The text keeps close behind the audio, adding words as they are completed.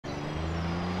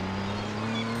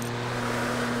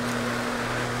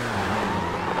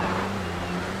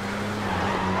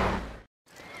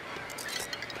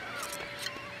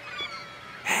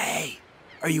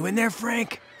Are you in there,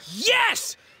 Frank?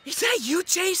 Yes! Is that you,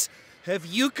 Chase? Have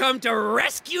you come to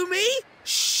rescue me?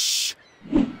 Shh!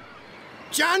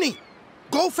 Johnny,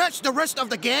 go fetch the rest of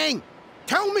the gang.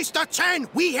 Tell Mr. Chen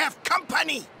we have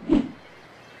company.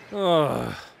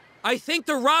 I think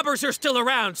the robbers are still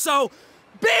around, so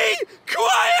be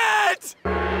quiet!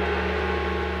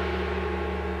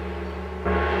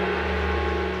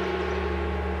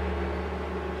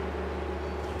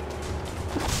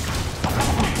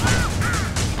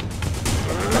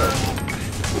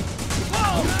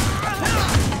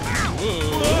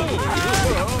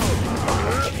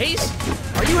 Chase,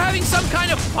 are you having some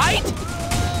kind of fight?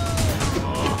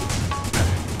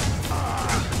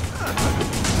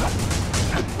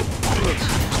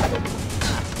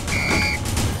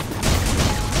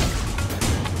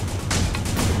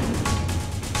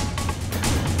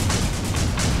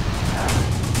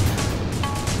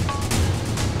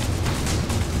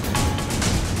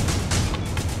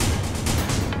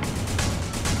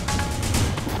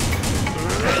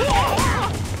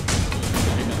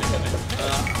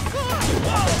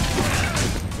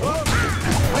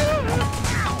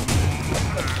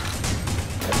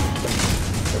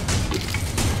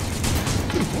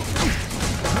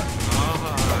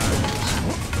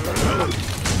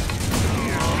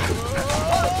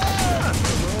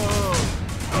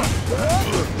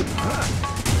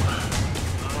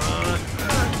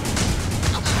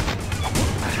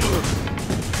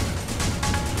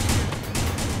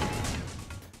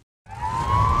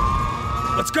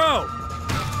 Let's go!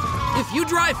 If you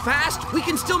drive fast, we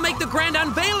can still make the grand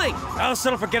unveiling. I'll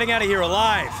settle for getting out of here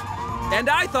alive. And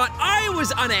I thought I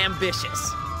was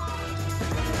unambitious.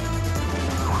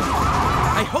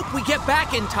 I hope we get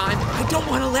back in time. I don't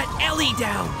want to let Ellie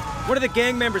down. One of the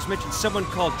gang members mentioned someone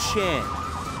called Chan.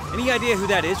 Any idea who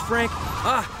that is, Frank?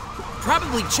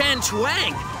 Probably Chan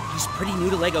Chuang. He's pretty new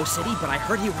to Lego City, but I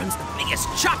heard he runs the biggest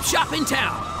chop shop in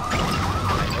town.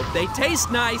 I hope they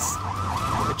taste nice.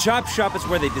 The chop shop is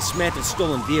where they dismantle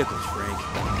stolen vehicles, Frank.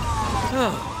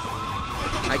 Oh.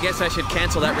 I guess I should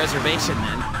cancel that reservation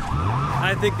then.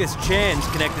 I think this Chan's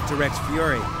connected to Rex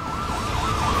Fury.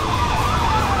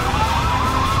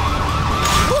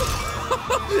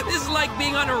 This is like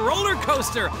being on a roller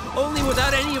coaster, only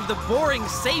without any of the boring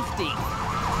safety.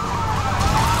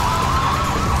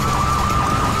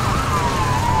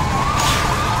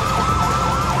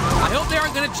 I hope they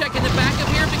aren't going to check in the back of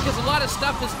here because a lot of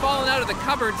stuff has fallen out of the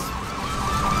cupboards.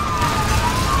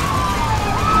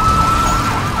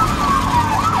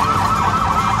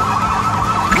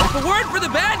 If a word for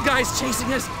the bad guys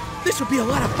chasing us, this would be a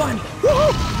lot of fun.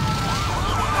 Woo-hoo!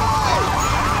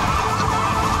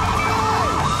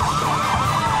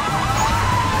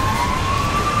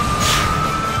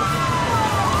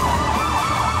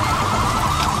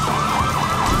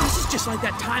 Just like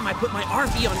that time I put my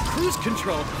RV on cruise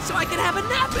control so I could have a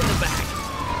nap in the back.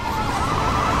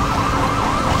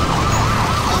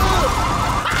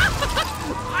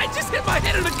 I just hit my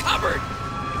head in a cupboard.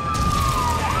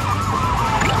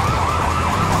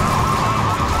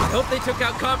 I hope they took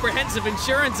out comprehensive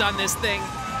insurance on this thing.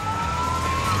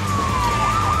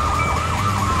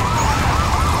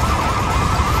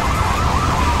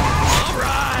 All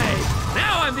right,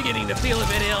 now I'm beginning to feel a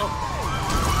bit ill.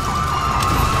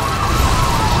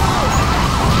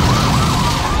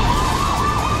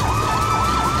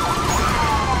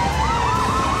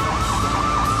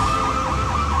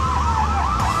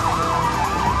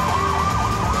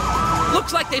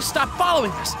 Looks like they've stopped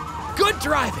following us. Good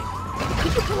driving.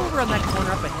 Could you come over on that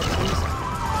corner up ahead, please?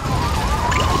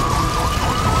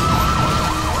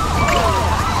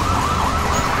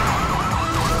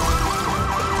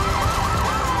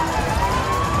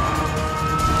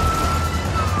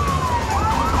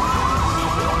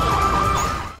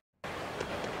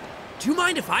 Do you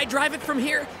mind if I drive it from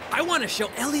here? I want to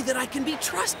show Ellie that I can be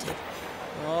trusted.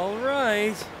 All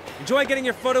right. Enjoy getting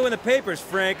your photo in the papers,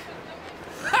 Frank.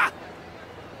 Ha!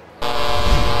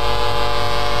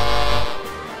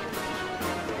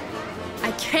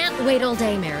 I can't wait all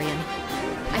day, Marion.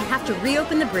 I have to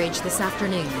reopen the bridge this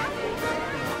afternoon.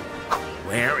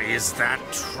 Where is that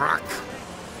truck?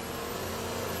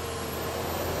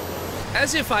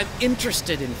 As if I'm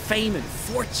interested in fame and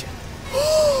fortune.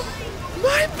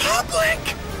 My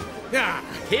public! Ah,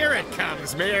 here it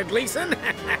comes, Mayor Gleason.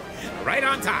 Right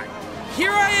on time.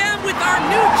 Here I am with our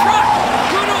new truck!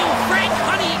 Good old Frank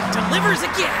Honey delivers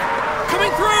again!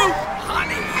 Coming through!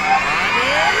 Honey!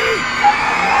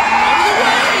 Out of the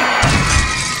way!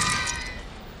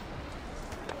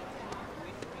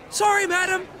 Sorry,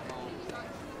 madam.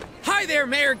 Hi there,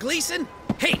 Mayor Gleason.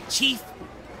 Hey, Chief.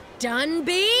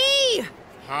 Dunby!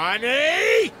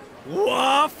 Honey!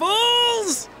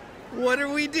 Waffles? What are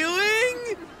we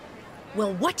doing?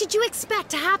 Well, what did you expect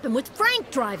to happen with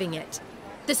Frank driving it?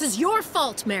 This is your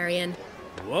fault, Marion.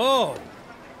 Whoa!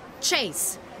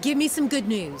 Chase, give me some good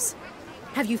news.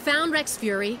 Have you found Rex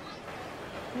Fury?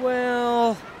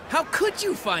 Well... How could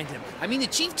you find him? I mean, the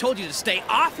chief told you to stay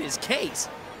off his case.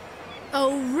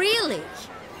 Oh, really?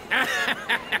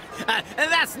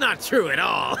 That's not true at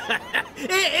all.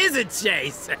 Is it,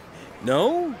 Chase?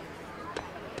 No?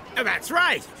 That's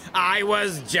right. I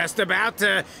was just about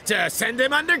to send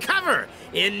him undercover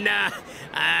in,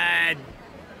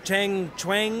 Chang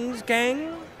Chuang's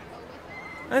gang?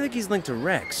 I think he's linked to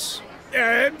Rex.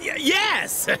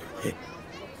 yes!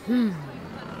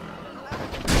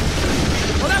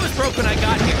 Well, that was broke when I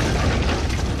got here.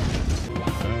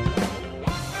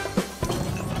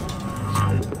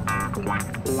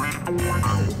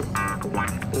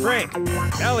 Frank!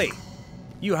 Ellie!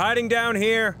 You hiding down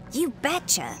here? You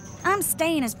betcha. I'm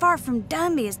staying as far from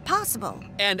Dumby as possible.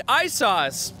 And I saw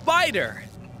a spider.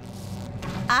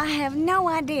 I have no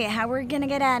idea how we're gonna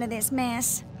get out of this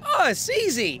mess. Oh, it's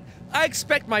easy. I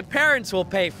expect my parents will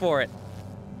pay for it.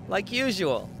 Like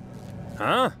usual.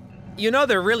 Huh? You know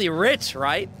they're really rich,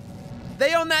 right?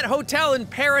 They own that hotel in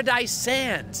Paradise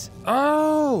Sands.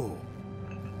 Oh!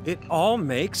 It all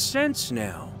makes sense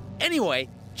now. Anyway,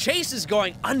 Chase is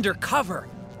going undercover.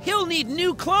 He'll need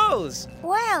new clothes.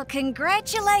 Well,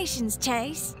 congratulations,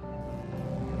 Chase.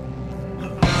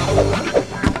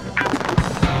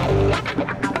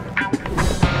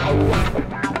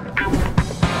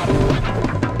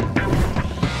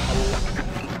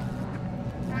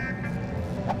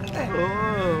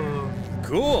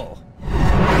 Cool.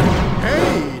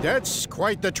 Hey, that's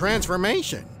quite the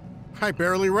transformation. I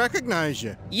barely recognize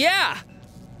you. Yeah.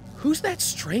 Who's that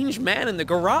strange man in the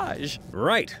garage?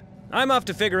 Right. I'm off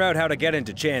to figure out how to get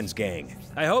into Chan's gang.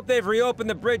 I hope they've reopened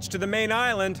the bridge to the main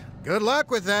island. Good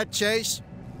luck with that, Chase.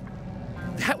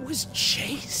 That was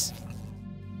Chase?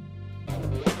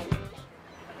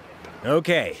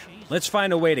 Okay, let's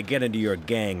find a way to get into your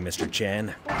gang, Mr.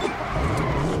 Chan.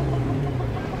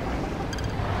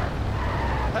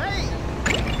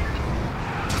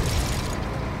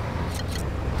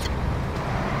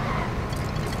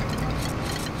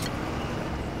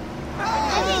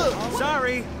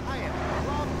 Sorry.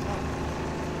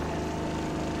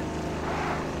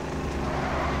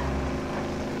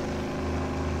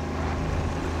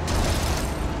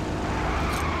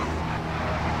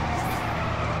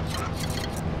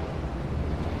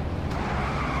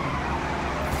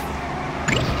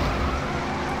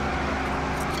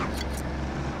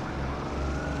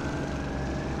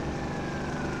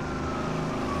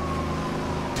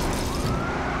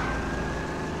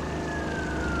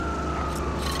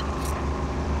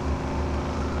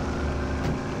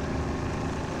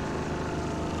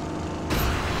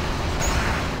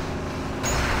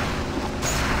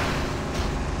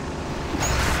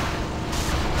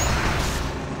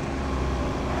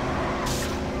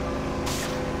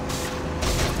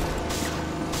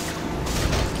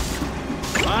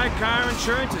 My car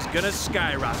insurance is gonna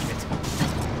skyrocket.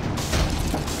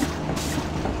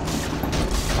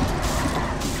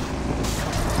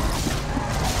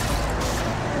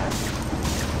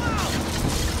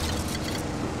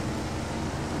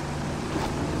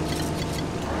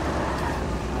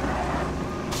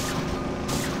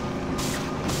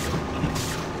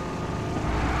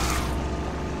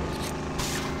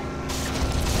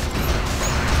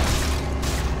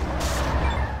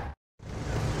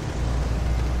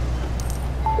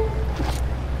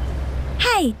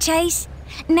 Hey, Chase.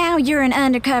 Now you're an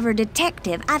undercover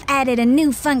detective. I've added a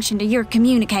new function to your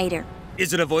communicator.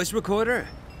 Is it a voice recorder?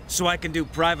 So I can do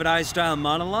private eye-style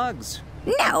monologues?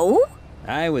 No,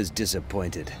 I was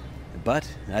disappointed,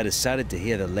 but I decided to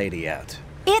hear the lady out.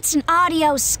 it's an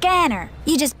audio scanner.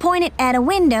 You just point it at a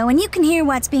window and you can hear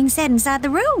what's being said inside the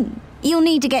room. You'll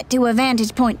need to get to a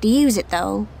vantage point to use it,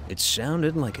 though. It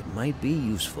sounded like it might be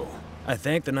useful. I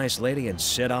thanked the nice lady and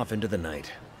set off into the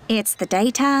night. It's the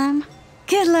daytime.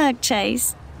 Good luck,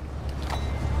 Chase.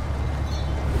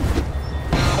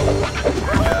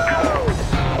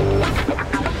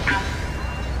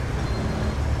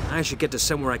 I should get to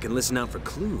somewhere I can listen out for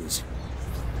clues.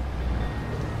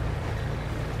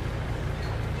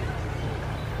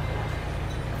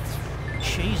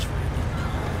 She's really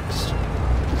nice.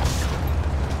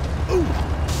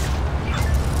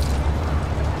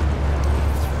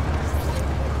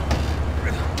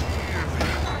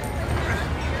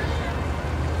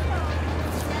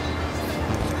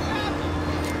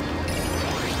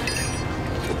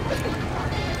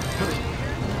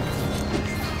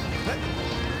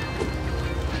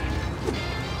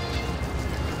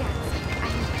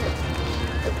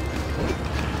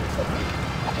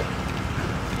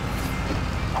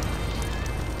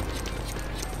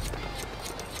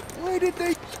 did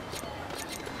they...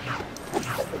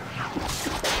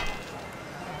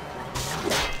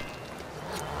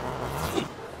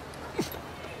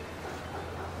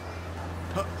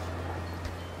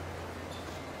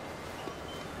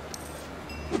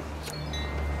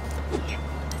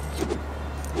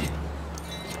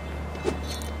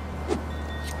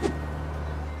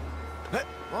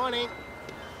 Morning.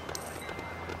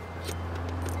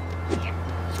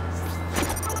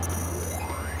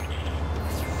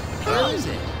 How is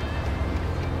it?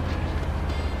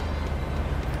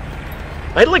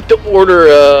 I'd like to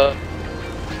order,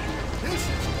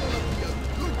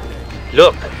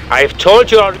 Look, I've told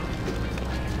you already.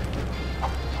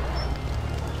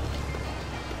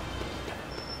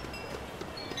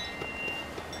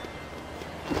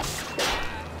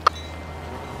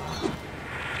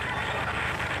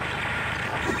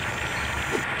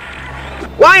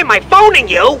 Why am I phoning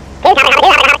you?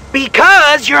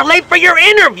 Because you're late for your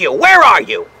interview. Where are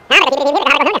you?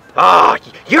 Oh,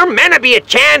 you're meant to be at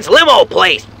Chan's limo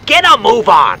place. Get a move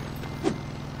on.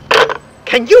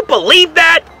 Can you believe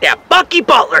that? That Bucky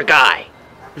Butler guy.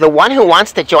 The one who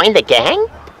wants to join the gang?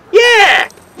 Yeah,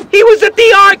 he was at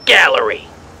the art gallery.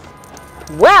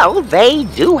 Well, they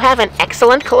do have an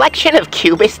excellent collection of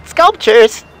Cubist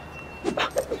sculptures.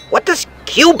 What does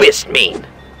cubist mean?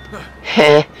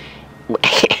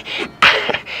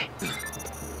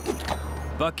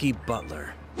 Bucky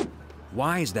Butler.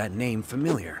 Why is that name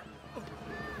familiar?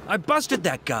 I busted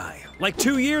that guy, like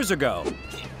 2 years ago.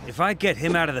 If I get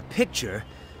him out of the picture,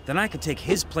 then I can take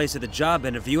his place at the job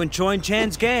interview and join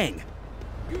Chan's gang.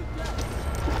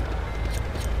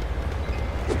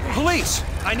 Police!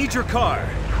 I need your car.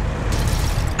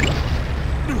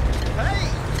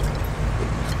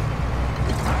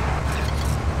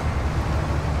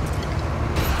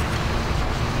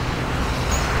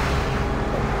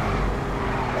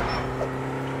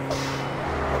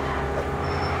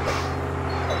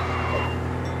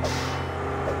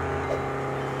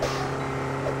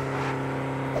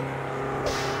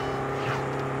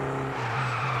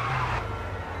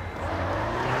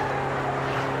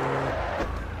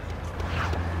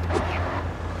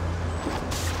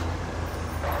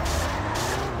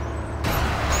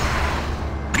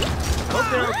 Hope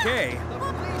they're okay.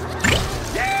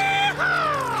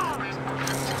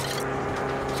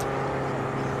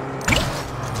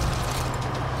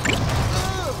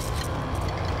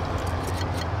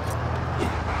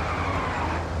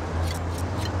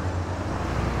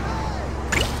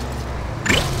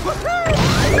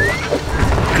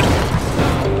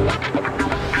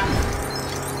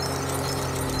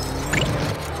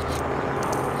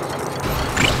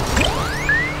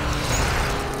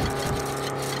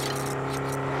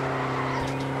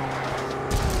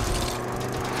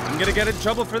 I'm gonna get in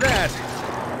trouble for that.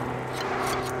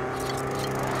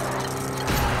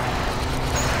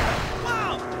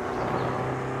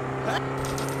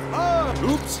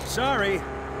 Oops, sorry.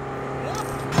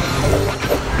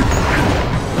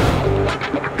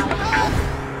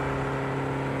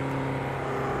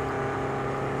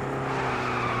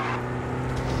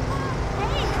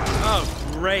 Oh,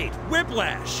 great.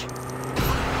 Whiplash.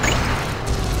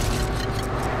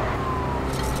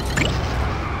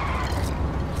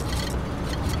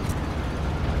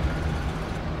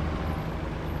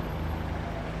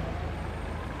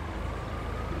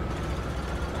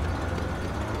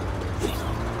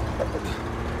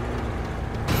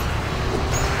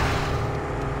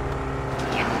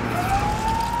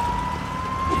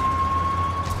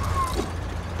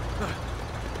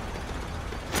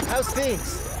 How's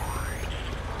things?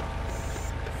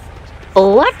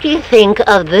 What do you think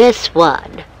of this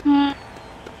one?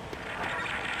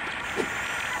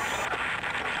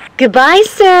 Goodbye,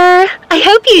 sir. I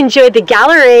hope you enjoyed the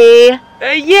gallery.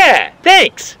 Yeah,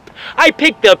 thanks. I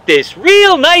picked up this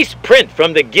real nice print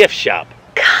from the gift shop.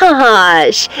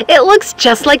 Gosh, it looks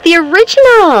just like the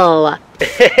original.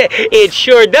 It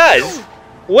sure does.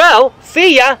 Well,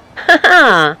 see ya.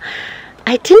 Haha.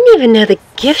 I didn't even know the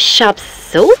gift shop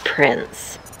sold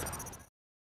prints.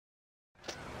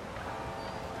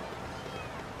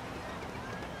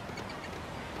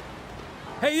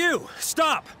 Hey, you!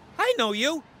 Stop! I know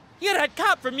you. You're that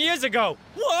cop from years ago.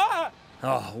 What?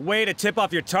 Oh, way to tip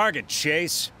off your target,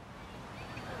 Chase.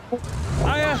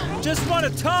 I, just want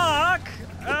to talk.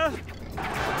 I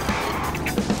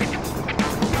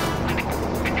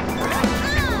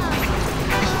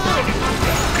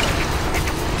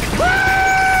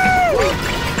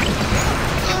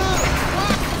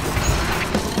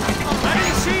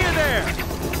didn't see you there.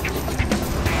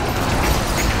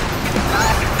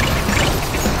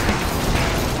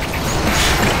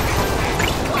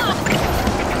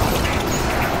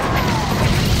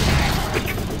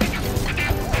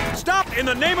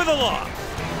 name of the law.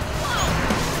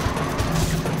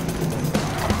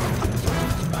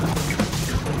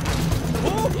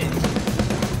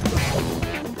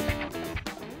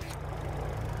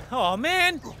 Oh,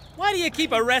 man. Why do you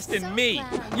keep arresting me?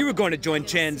 You were going to join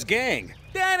Chan's gang.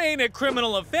 That ain't a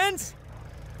criminal offense.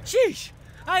 Sheesh.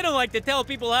 I don't like to tell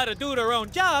people how to do their own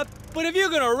job, but if you're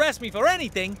gonna arrest me for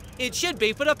anything, it should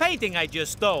be for the painting I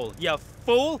just stole, you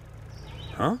fool.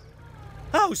 Huh?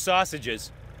 Oh,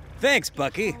 sausages. Thanks,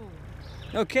 Bucky.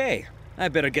 Okay, I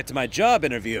better get to my job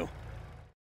interview.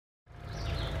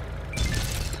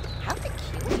 How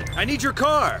peculiar. I need your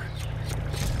car.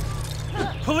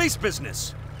 Police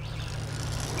business.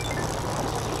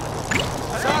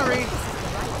 Sorry.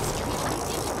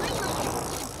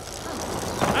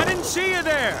 I didn't see you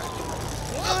there.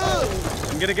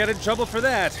 I'm gonna get in trouble for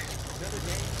that.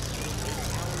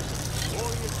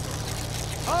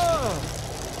 Oh.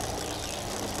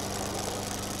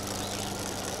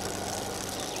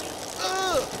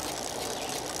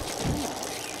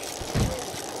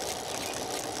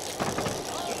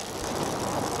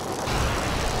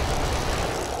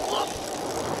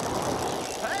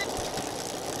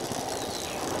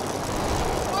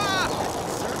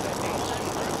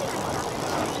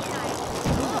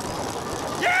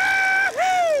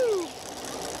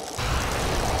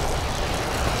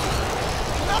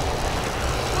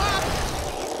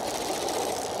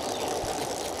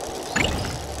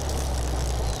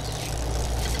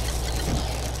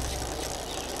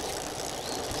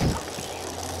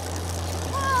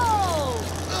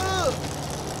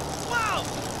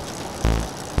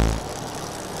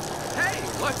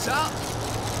 What's up?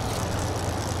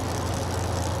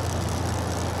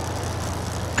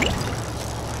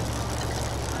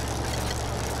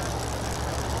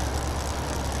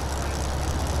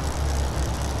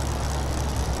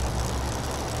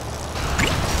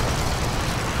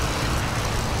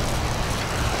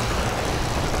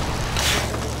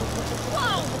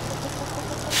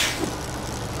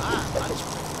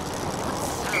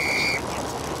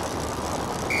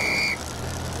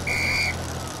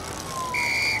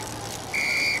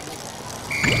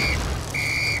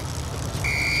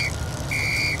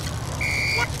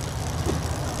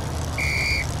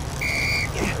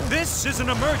 This is an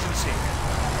emergency.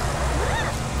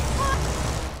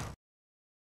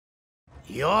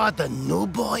 You're the new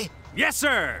boy? Yes,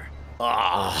 sir.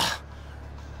 Oh,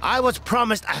 I was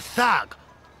promised a thug.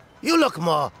 You look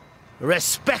more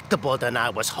respectable than I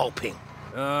was hoping.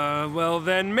 Well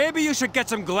then, maybe you should get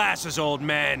some glasses, old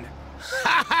man.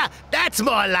 Haha, that's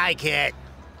more like it.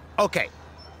 Okay,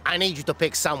 I need you to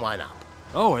pick someone up.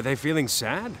 Oh, are they feeling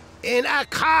sad? In a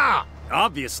car!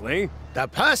 Obviously. The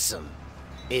person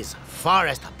is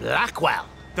Forrest Blackwell.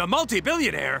 The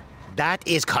multi-billionaire? That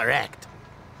is correct.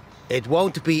 It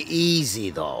won't be easy,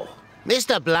 though.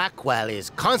 Mr. Blackwell is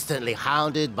constantly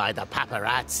hounded by the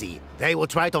paparazzi. They will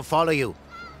try to follow you,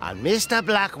 and Mr.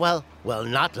 Blackwell will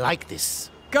not like this.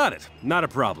 Got it. Not a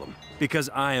problem. Because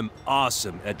I am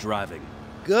awesome at driving.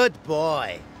 Good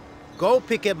boy. Go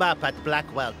pick him up at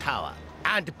Blackwell Tower.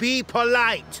 And be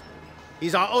polite.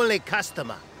 He's our only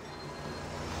customer.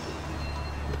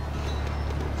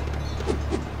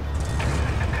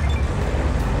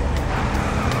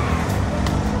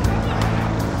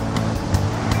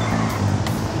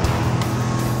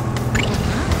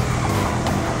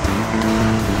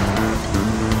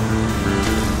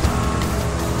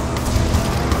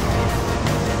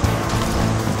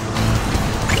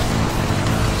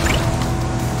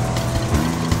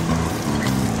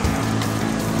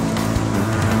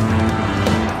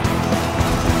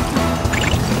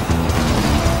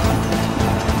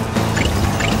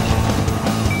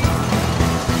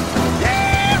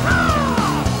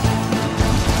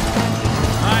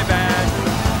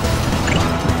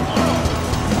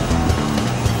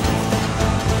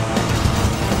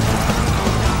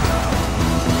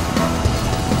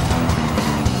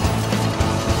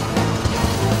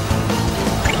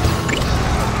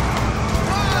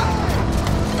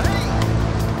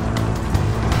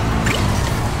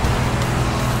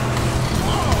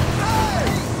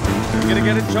 Gonna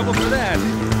get in trouble for that.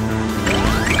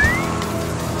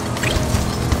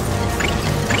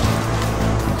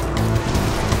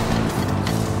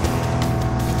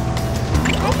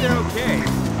 Hope they're okay.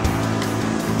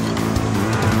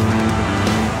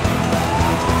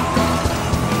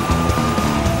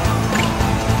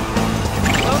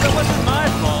 Well, that wasn't my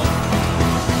fault.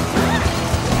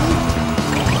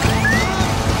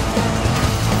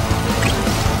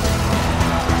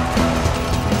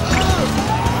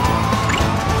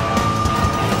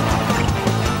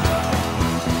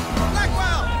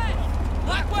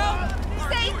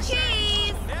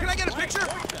 Can I get a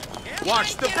picture?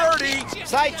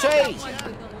 Side trees!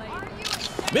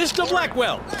 Mr.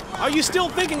 Blackwell, are you still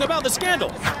thinking about the scandal?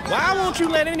 Why won't you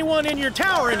let anyone in your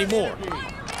tower anymore?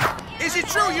 Is it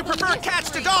true you prefer cats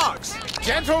to dogs?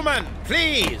 Gentlemen,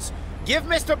 please, give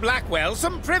Mr. Blackwell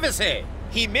some privacy.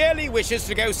 He merely wishes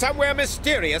to go somewhere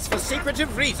mysterious for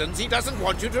secretive reasons he doesn't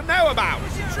want you to know about.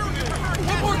 Is it true you prefer cats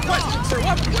One more question, sir.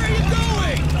 Where are you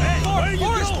going? Hey,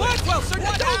 Forrest Blackwell, sir,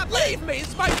 don't leave me.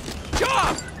 It's my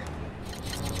job.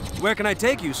 Where can I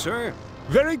take you, sir?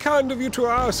 Very kind of you to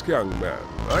ask, young man.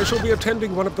 I shall be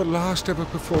attending one of the last ever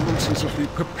performances of the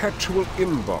Perpetual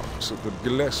Inbox at the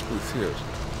Gillespie Theatre.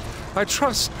 I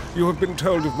trust you have been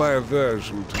told of my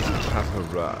aversion to the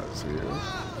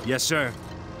paparazzi. Yes, sir.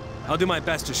 I'll do my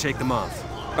best to shake them off.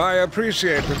 I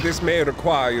appreciate that this may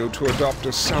require you to adopt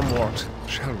a somewhat,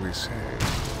 shall we say,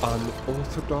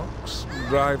 unorthodox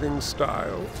driving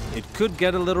style. It could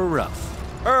get a little rough.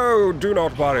 Oh, do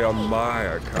not worry on my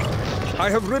account. I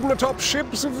have ridden atop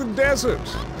ships of the desert.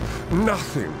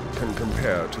 Nothing can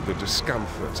compare to the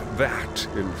discomfort that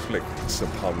inflicts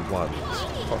upon one's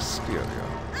posterior.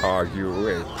 Are you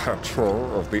a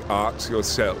patron of the arts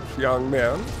yourself, young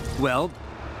man? Well,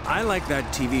 I like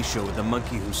that TV show with the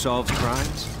monkey who solves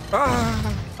crimes.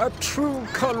 Ah, a true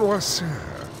connoisseur.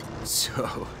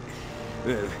 So,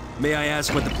 may I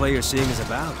ask what the play you're seeing is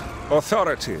about?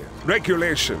 Authority,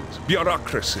 regulations,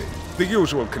 bureaucracy, the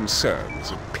usual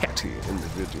concerns of petty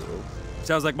individuals.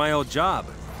 Sounds like my old job.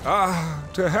 Ah,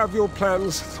 to have your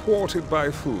plans thwarted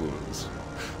by fools.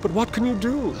 But what can you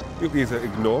do? You either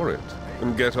ignore it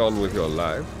and get on with your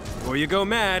life. Or you go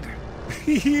mad.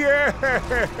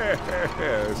 Yes!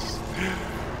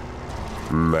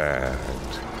 Mad.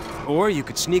 Or you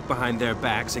could sneak behind their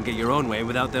backs and get your own way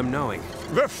without them knowing.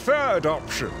 The third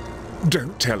option.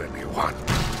 Don't tell anyone.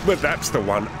 But that's the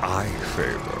one I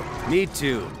favor. Me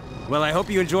too. Well, I hope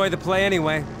you enjoy the play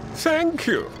anyway. Thank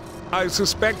you. I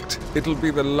suspect it'll be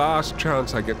the last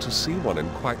chance I get to see one in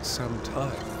quite some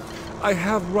time. I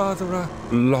have rather a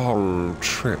long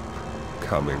trip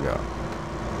coming up.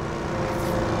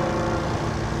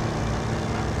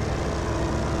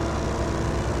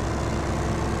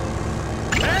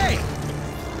 Hey!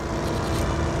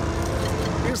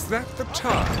 Is that the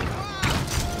time?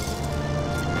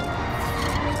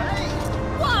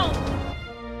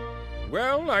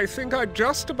 Well, I think I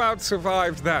just about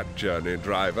survived that journey,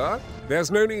 driver. There's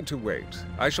no need to wait.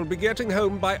 I shall be getting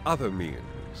home by other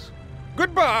means.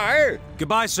 Goodbye!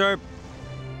 Goodbye, sir. It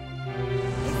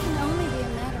can only be a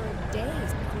matter of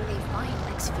days before they find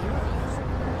Rex Fury.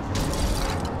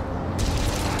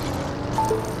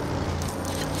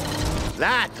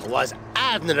 That was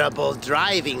admirable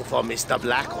driving for Mr.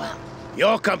 Blackwell.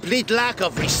 Your complete lack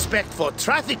of respect for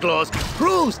traffic laws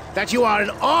proves that you are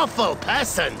an awful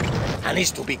person and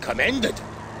is to be commended.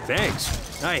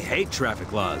 Thanks. I hate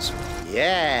traffic laws.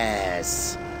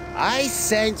 Yes. I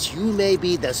sense you may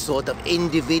be the sort of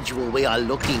individual we are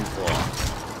looking for.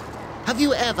 Have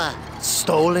you ever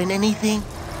stolen anything?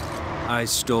 I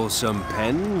stole some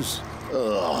pens.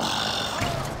 Ugh.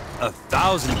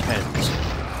 1,000 pens.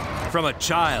 From a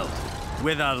child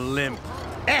with a limp.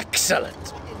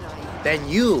 Excellent. Then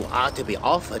you are to be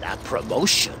offered a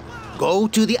promotion. Go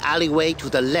to the alleyway to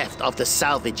the left of the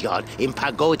salvage yard in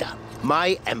Pagoda.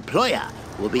 My employer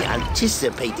will be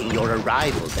anticipating your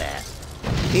arrival there.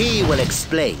 He will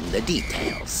explain the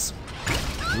details.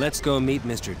 Let's go meet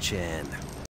Mr. Chan.